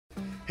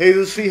Hey,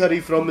 this is Sri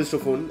Hari from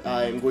Mr. Phone.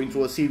 I'm going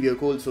through a severe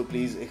cold, so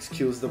please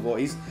excuse the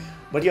voice.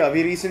 But yeah,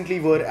 we recently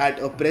were at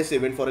a press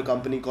event for a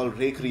company called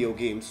Reycreo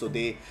Games. So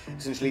they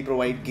essentially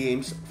provide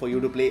games for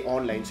you to play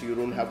online, so you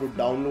don't have to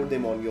download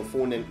them on your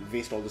phone and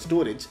waste all the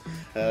storage.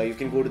 You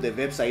can go to their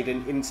website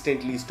and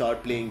instantly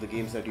start playing the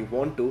games that you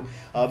want to.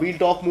 We'll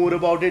talk more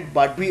about it,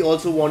 but we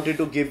also wanted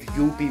to give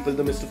you people,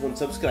 the Mr. Phone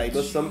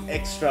subscribers, some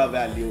extra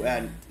value.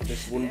 And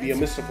this wouldn't be a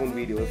Mr. Phone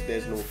video if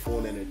there's no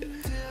phone in it.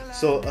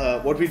 So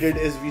what we did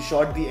is we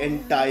shot the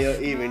entire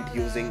event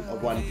using a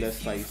OnePlus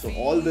 5. So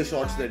all the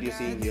shots that you're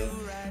seeing here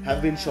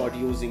have been shot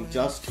using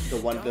just the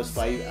OnePlus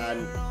 5,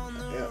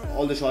 and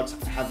all the shots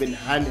have been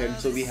handheld,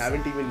 so we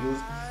haven't even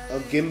used a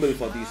gimbal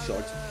for these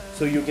shots.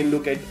 So you can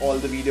look at all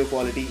the video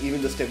quality,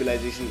 even the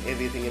stabilization,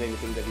 everything and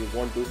anything that you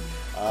want to.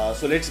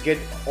 So let's get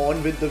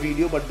on with the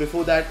video. But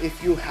before that,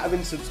 if you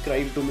haven't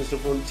subscribed to Mr.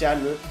 Phone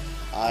channel,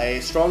 I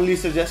strongly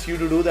suggest you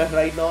to do that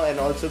right now, and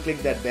also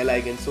click that bell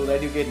icon so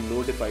that you get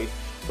notified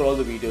for all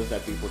the videos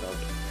that we put out.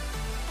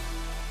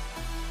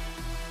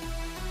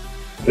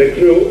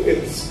 Reycreo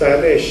in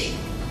Spanish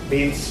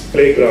means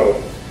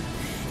playground,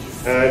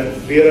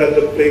 and we are at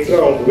the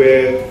playground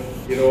where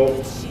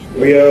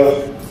we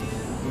are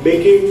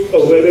making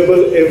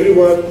available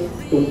everyone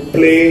to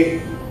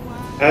play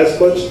as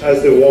much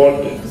as they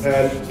want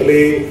and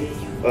play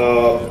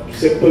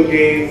simple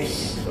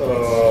games,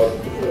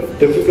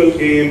 difficult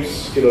games,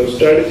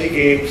 strategy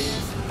games.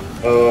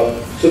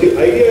 So the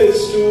idea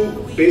is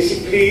to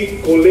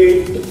basically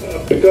collate,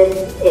 become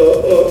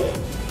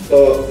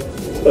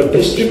a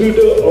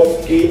distributor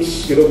of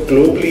games,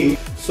 globally.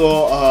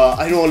 So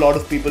I know a lot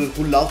of people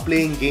who love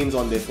playing games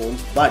on their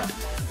phones, but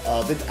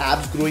with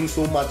apps growing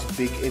so much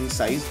big in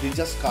size, they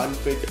just can't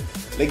fit.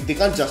 Like, they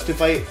can't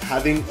justify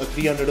having a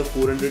 300 or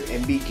 400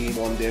 MB game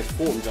on their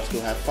phone just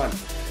to have fun.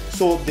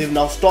 So they've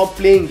now stopped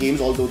playing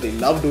games, although they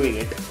love doing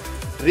it.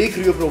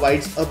 Reycreo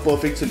provides a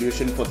perfect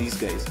solution for these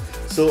guys.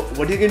 So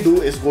what you can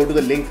do is go to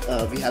the link,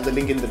 we have the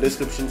link in the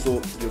description,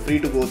 so you're free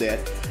to go there,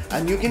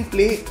 and you can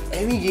play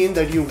any game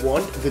that you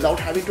want without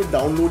having to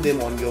download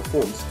them on your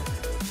phones.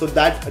 So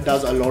that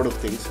does a lot of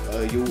things.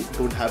 You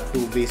don't have to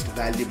waste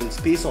valuable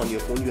space on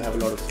your phone, you have a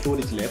lot of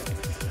storage left.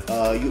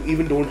 You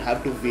even don't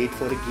have to wait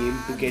for a game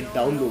to get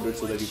downloaded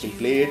so that you can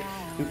play it.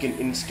 You can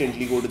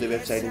instantly go to the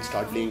website and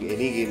start playing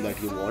any game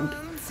that you want.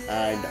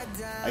 And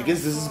I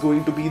guess this is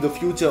going to be the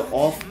future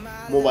of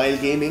mobile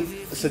gaming.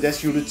 I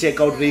suggest you to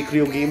check out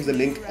Reycreo Games. The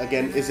link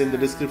again is in the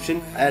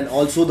description, and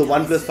also the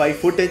OnePlus 5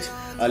 footage.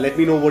 Let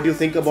me know what you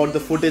think about the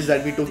footage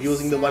that we took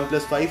using the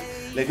OnePlus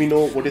 5. Let me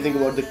know what you think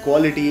about the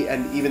quality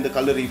and even the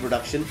color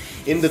reproduction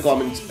in the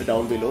comments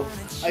down below.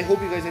 I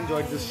hope you guys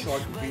enjoyed this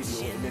short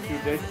video, and if you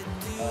did,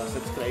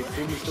 subscribe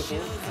to Mr.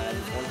 Phone and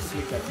also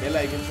click that bell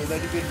icon so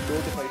that you get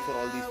notified for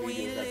all these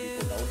videos that we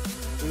put out.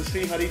 This is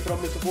Sri Hari from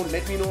Mr. Phone.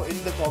 Let me know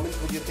in the comments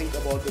what you think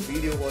about the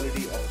video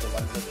quality of the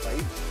OnePlus 5,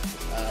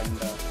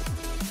 and I'll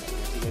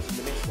see you guys in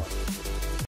the next one.